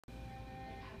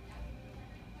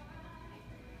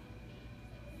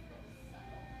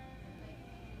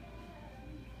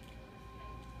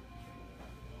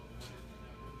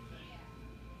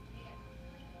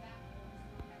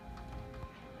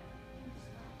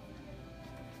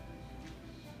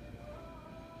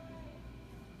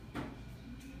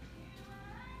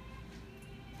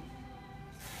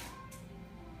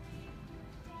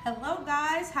Hello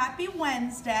guys, happy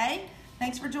Wednesday.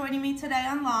 Thanks for joining me today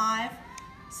on live.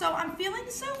 So I'm feeling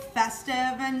so festive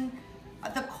and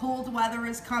the cold weather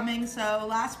is coming. So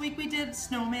last week we did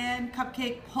Snowman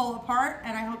cupcake pull apart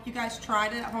and I hope you guys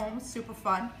tried it at home. It's super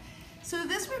fun. So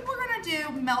this week we're gonna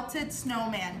do melted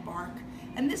snowman bark.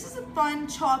 And this is a fun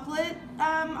chocolate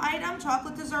item,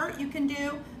 chocolate dessert you can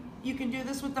do. You can do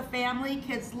this with the family,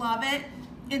 kids love it.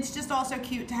 It's just also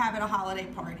cute to have at a holiday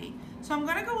party. So I'm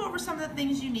gonna go over some of the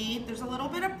things you need. There's a little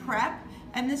bit of prep,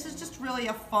 and this is just really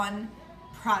a fun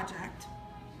project.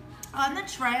 On the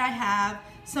tray I have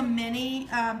some mini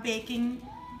baking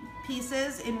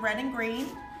pieces in red and green,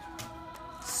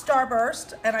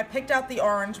 Starburst, and I picked out the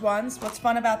orange ones. What's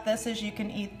fun about this is you can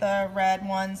eat the red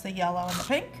ones, the yellow, and the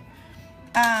pink.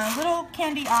 Little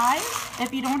candy eyes.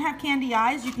 If you don't have candy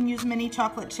eyes, you can use mini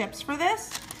chocolate chips for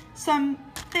this. Some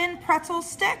thin pretzel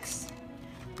sticks,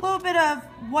 a little bit of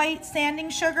white sanding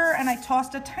sugar, and I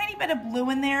tossed a tiny bit of blue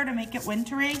in there to make it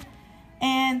wintry,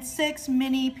 and 6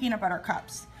 mini peanut butter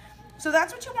cups. So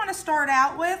that's what you want to start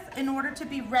out with in order to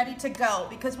be ready to go,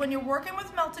 because when you're working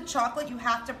with melted chocolate, you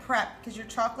have to prep because your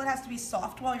chocolate has to be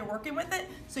soft while you're working with it,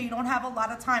 so you don't have a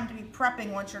lot of time to be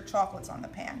prepping once your chocolate's on the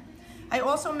pan. I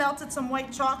also melted some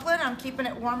white chocolate. I'm keeping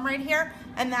it warm right here,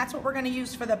 and that's what we're going to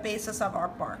use for the basis of our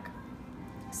bark.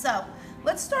 So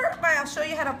let's start by, I'll show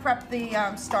you how to prep the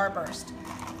Starburst.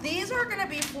 These are going to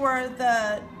be for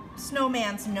the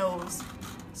snowman's nose.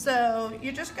 So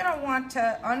you're just going to want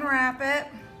to unwrap it.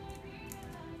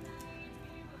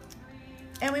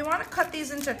 And we want to cut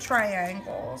these into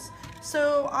triangles.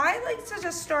 So I like to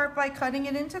just start by cutting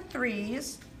it into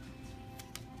 3s.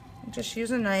 Just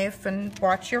use a knife and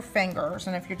watch your fingers.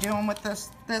 And if you're doing with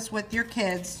this with your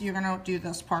kids, you're going to do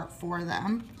this part for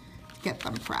them. Get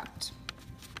them prepped.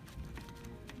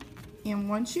 And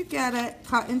once you get it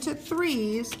cut into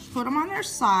 3s, put them on their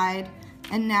side,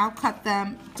 and now cut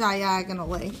them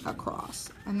diagonally across.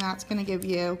 And that's going to give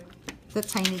you the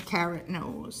tiny carrot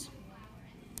nose.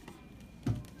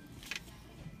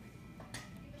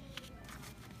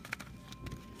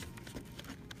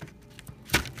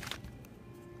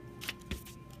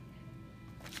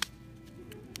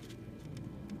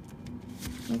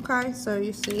 Okay, so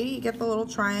you see, you get the little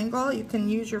triangle. You can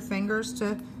use your fingers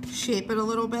to shape it a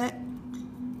little bit.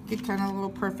 Get kind of a little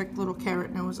perfect little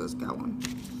carrot noses going.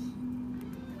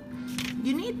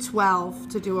 You need 12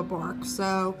 to do a bark,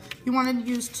 so you want to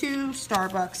use 2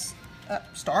 Starbucks.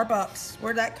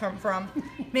 Where'd that come from?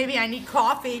 Maybe I need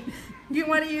coffee. You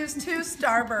want to use 2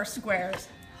 Starburst squares.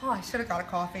 Oh, I should have got a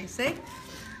coffee, see?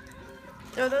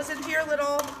 Throw those into your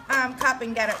little cup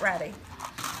and get it ready.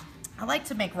 I like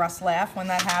to make Russ laugh when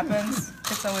that happens.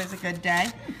 It's always a good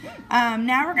day.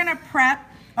 Now we're gonna prep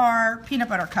our peanut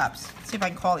butter cups. Let's see if I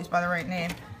can call these by the right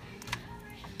name.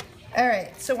 All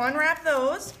right, so unwrap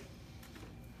those.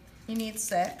 You need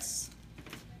 6.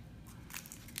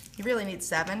 You really need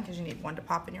 7 because you need 1 to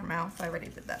pop in your mouth. I already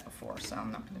did that before, so I'm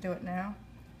not gonna do it now.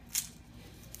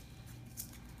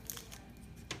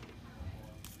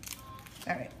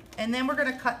 All right, and then we're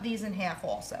gonna cut these in half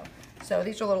also. So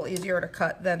these are a little easier to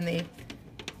cut than the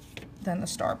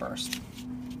Starburst.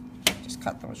 Just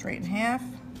cut those right in half.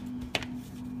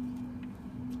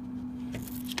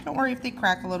 Don't worry if they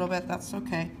crack a little bit, that's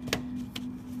okay.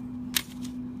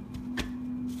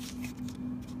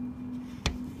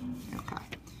 Okay,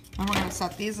 and we're gonna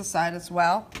set these aside as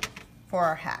well for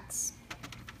our hats.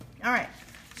 All right,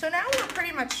 so now we're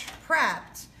pretty much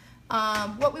prepped.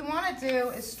 What we want to do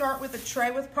is start with a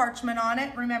tray with parchment on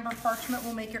it. Remember, parchment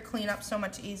will make your cleanup so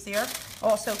much easier.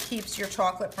 Also keeps your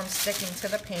chocolate from sticking to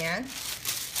the pan.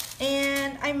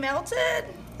 And I melted,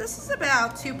 this is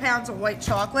about 2 pounds of white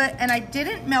chocolate, and I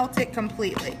didn't melt it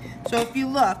completely. So if you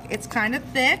look, it's kind of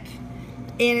thick,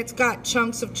 and it's got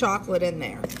chunks of chocolate in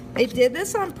there. I did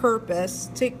this on purpose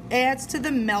to add to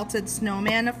the melted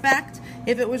snowman effect.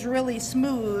 If it was really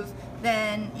smooth,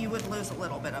 then you would lose a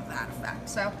little bit of that effect.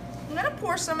 So I'm gonna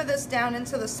pour some of this down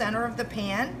into the center of the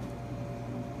pan.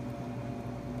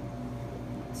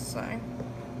 So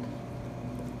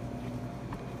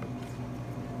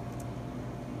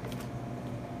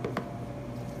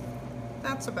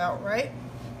that's about right.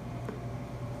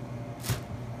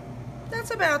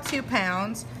 That's about 2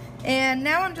 pounds. And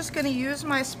now I'm just gonna use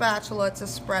my spatula to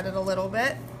spread it a little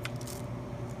bit,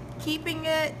 keeping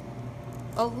it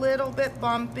a little bit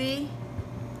bumpy.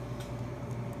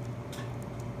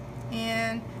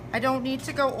 And I don't need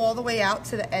to go all the way out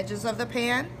to the edges of the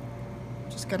pan.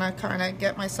 Just gonna kind of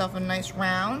get myself a nice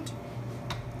round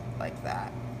like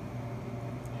that.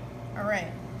 All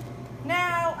right,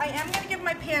 now I am gonna give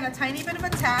my pan a tiny bit of a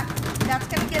tap. That's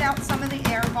gonna get out some of the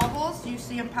air bubbles. You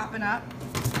see them popping up.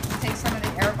 take some of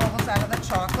the air bubbles out of the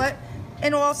chocolate.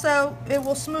 And also, it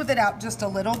will smooth it out just a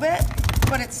little bit,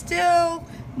 but it still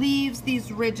leaves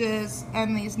these ridges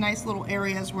and these nice little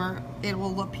areas where it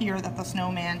will appear that the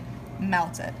snowman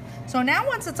melted. So now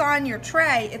once it's on your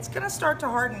tray, it's gonna start to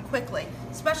harden quickly,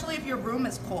 especially if your room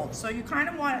is cold. So you kind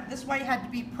of want, this way you had to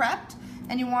be prepped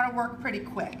and you wanna work pretty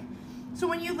quick. So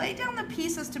when you lay down the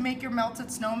pieces to make your melted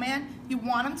snowman, you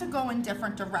want them to go in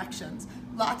different directions.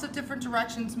 Lots of different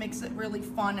directions makes it really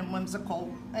fun and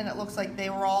whimsical, and it looks like they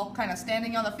were all kind of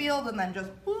standing on the field and then just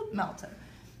whoop, melted.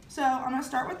 So I'm gonna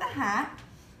start with the hat,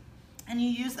 and you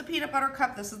use the peanut butter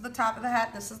cup. This is the top of the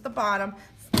hat, this is the bottom,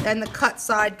 and the cut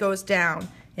side goes down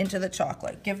into the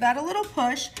chocolate. Give that a little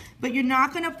push, but you're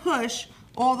not gonna push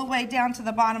all the way down to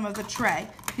the bottom of the tray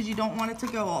because you don't want it to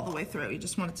go all the way through. You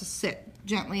just want it to sit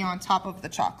gently on top of the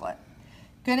chocolate.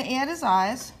 Gonna add his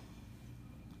eyes.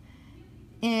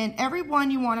 And every one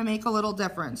you want to make a little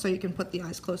different. So you can put the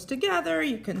eyes close together,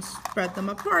 you can spread them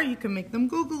apart, you can make them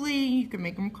googly, you can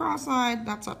make them cross-eyed,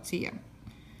 that's up to you.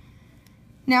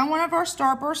 Now one of our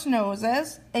starburst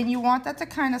noses, and you want that to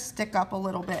kind of stick up a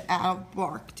little bit out of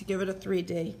bark to give it a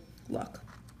 3D look.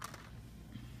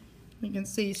 You can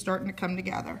see starting to come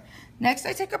together. Next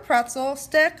I take a pretzel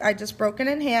stick, I just broke it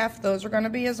in half, those are going to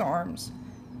be his arms.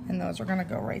 And those are going to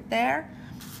go right there.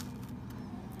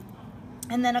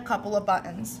 And then a couple of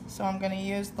buttons. So I'm going to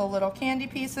use the little candy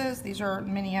pieces. These are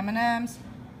mini M&Ms.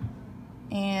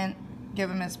 And give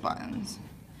him his buttons.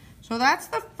 So that's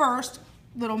the first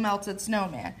little melted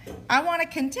snowman. I want to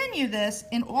continue this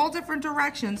in all different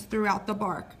directions throughout the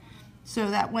bark.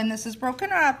 So that when this is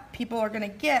broken up, people are going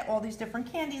to get all these different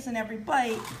candies in every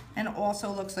bite. And it also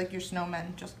looks like your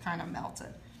snowman just kind of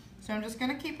melted. So I'm just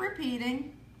going to keep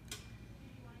repeating.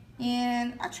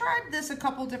 And I tried this a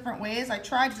couple different ways. I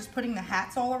tried just putting the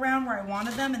hats all around where I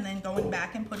wanted them and then going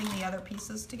back and putting the other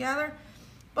pieces together.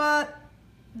 But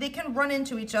they can run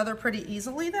into each other pretty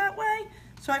easily that way.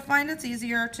 So I find it's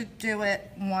easier to do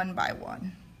it one by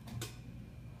one.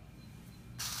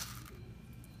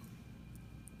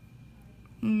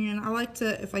 And I like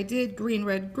to, if I did green,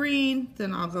 red, green,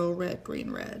 then I'll go red,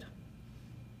 green, red.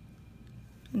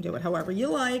 And do it however you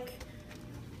like.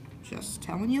 Just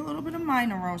telling you a little bit of my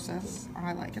neurosis.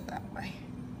 I like it that way.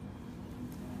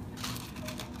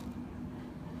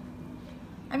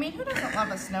 I mean, who doesn't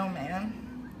love a snowman?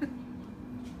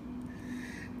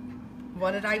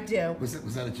 What did I do? Was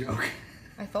that a joke?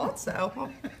 I thought so. Well,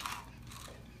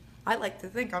 I like to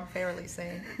think I'm fairly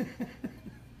sane.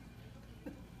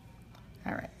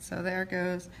 All right, so there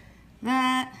goes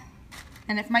that.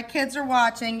 And if my kids are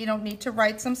watching, you don't need to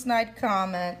write some snide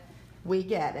comment. We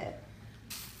get it.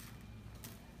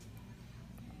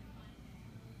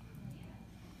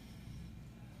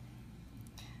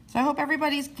 So I hope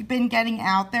everybody's been getting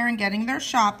out there and getting their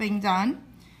shopping done.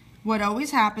 What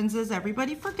always happens is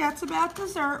everybody forgets about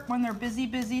dessert when they're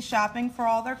busy shopping for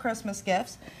all their Christmas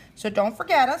gifts. So don't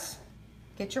forget us.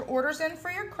 Get your orders in for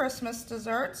your Christmas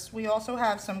desserts. We also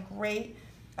have some great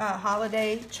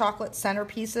holiday chocolate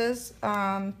centerpieces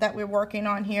that we're working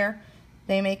on here.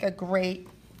 They make a great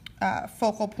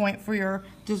focal point for your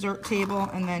dessert table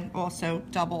and then also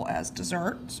double as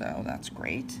dessert. So that's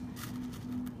great.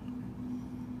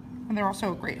 And they're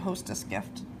also a great hostess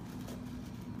gift.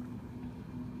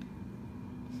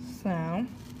 So, I'm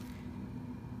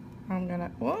gonna,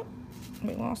 whoop,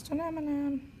 we lost an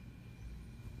M&M.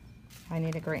 I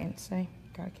need a green, see?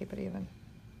 Gotta keep it even.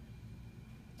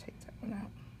 Take that one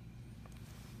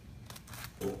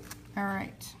out. All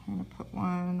right, I'm gonna put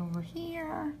one over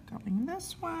here, going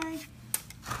this way.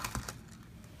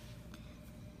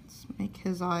 Let's make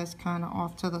his eyes kind of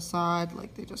off to the side,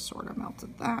 like they just sort of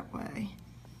melted that way.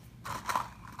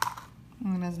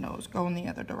 And his nose going the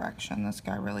other direction. This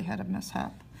guy really had a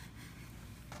mishap.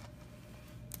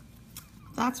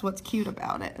 That's what's cute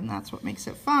about it, and that's what makes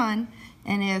it fun.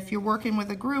 And if you're working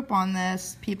with a group on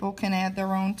this, people can add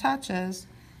their own touches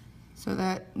so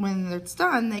that when it's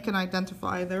done, they can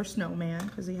identify their snowman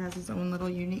because he has his own little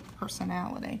unique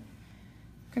personality.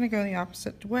 I'm gonna go the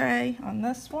opposite way on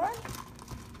this one.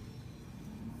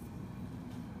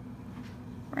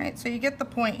 Right, so you get the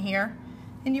point here.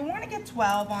 And you want to get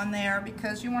 12 on there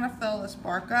because you want to fill this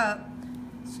bark up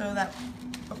so that,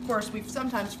 of course, we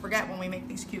sometimes forget when we make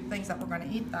these cute things that we're going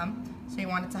to eat them. So you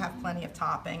want it to have plenty of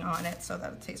topping on it so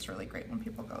that it tastes really great when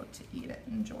people go to eat it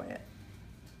and enjoy it.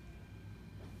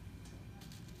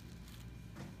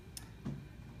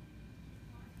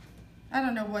 I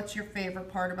don't know what's your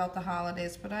favorite part about the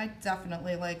holidays, but I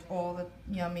definitely like all the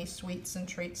yummy sweets and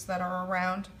treats that are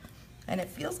around. And it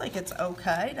feels like it's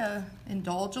okay to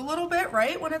indulge a little bit,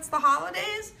 right? When it's the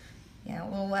holidays. Yeah, a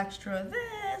little extra of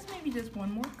this, maybe maybe just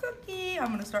one more cookie.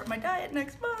 I'm gonna start my diet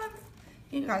next month.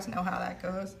 You guys know how that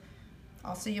goes.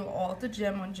 I'll see you all at the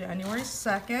gym on January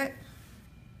 2nd.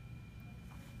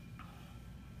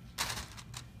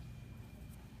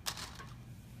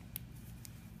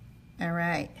 All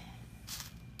right.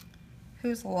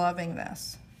 Who's loving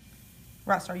this?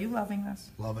 Russ, are you loving this?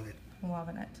 Loving it.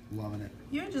 Loving it. Loving it.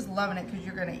 You're just loving it because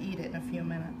you're going to eat it in a few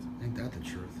minutes. Ain't that the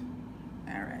truth?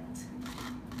 All right.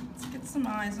 Let's get some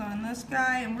eyes on this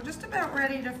guy, and we're just about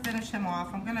ready to finish him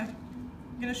off. I'm gonna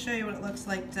show you what it looks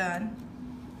like done.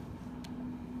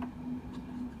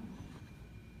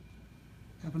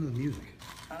 What happened to the music?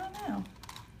 I don't know.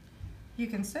 You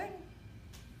can sing.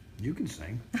 You can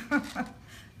sing.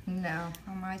 No,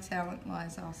 my talent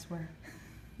lies elsewhere.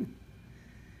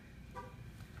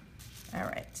 All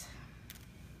right.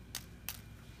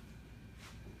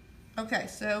 Okay,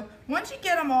 so once you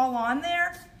get them all on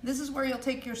there, this is where you'll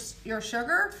take your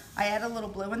sugar. I add a little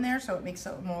blue in there so it makes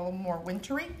it a little more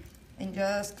wintry, and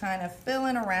just kind of fill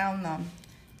in around them.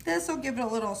 This will give it a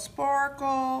little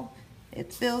sparkle.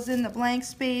 It fills in the blank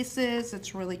spaces.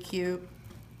 It's really cute.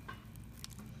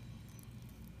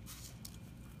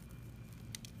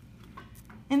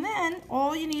 And then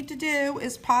all you need to do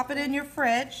is pop it in your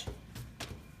fridge.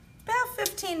 About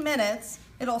 15 minutes,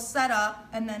 it'll set up,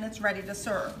 and then it's ready to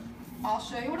serve. I'll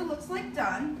show you what it looks like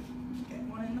done. Get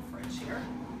one in the fridge here.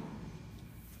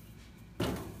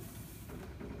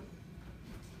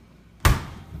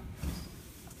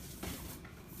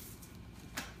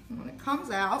 And when it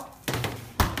comes out,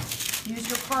 use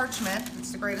your parchment.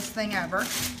 It's the greatest thing ever.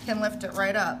 You can lift it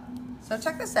right up. So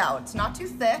check this out. It's not too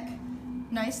thick.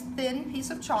 Nice thin piece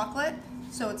of chocolate.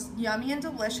 So it's yummy and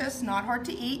delicious, not hard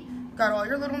to eat. Got all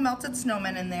your little melted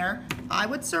snowmen in there. I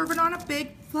would serve it on a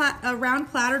big round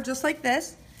platter just like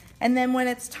this. And then when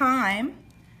it's time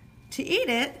to eat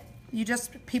it,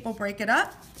 people break it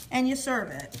up and you serve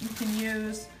it. You can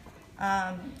use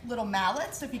little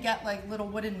mallets. If you get like little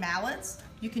wooden mallets,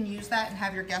 you can use that and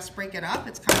have your guests break it up.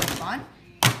 It's kind of fun.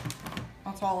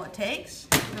 That's all it takes.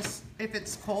 Just, if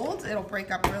it's cold, it'll break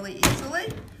up really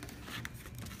easily.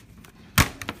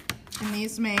 And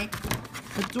these make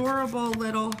adorable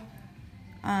little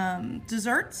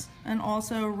desserts, and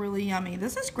also really yummy.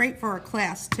 This is great for a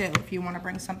class too, if you want to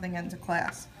bring something into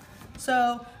class.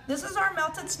 So this is our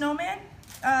melted snowman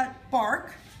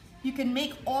bark. You can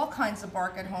make all kinds of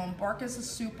bark at home. Bark is a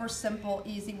super simple,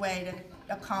 easy way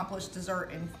to accomplish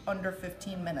dessert in under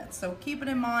 15 minutes. So keep it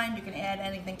in mind. You can add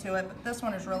anything to it, but this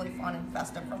one is really fun and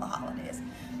festive for the holidays.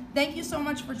 Thank you so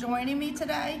much for joining me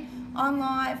today on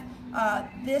live.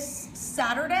 This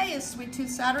Saturday is Sweet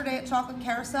Tooth Saturday at Chocolate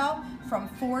Carousel from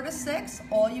 4 to 6.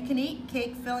 All you can eat,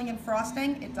 cake, filling, and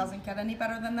frosting. It doesn't get any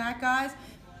better than that, guys.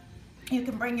 You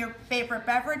can bring your favorite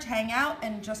beverage, hang out,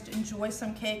 and just enjoy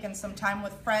some cake and some time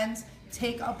with friends.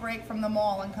 Take a break from the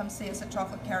mall and come see us at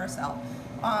Chocolate Carousel.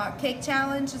 Cake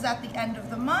Challenge is at the end of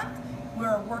the month.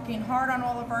 We're working hard on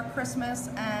all of our Christmas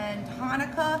and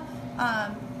Hanukkah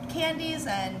candies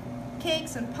and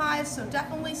cakes and pies, so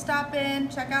definitely stop in,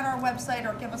 check out our website,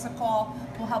 or give us a call.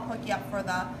 We'll help hook you up for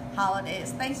the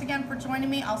holidays. Thanks again for joining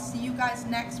me. I'll see you guys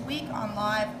next week on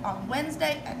live on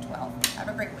Wednesday at 12. Have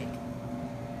a great week.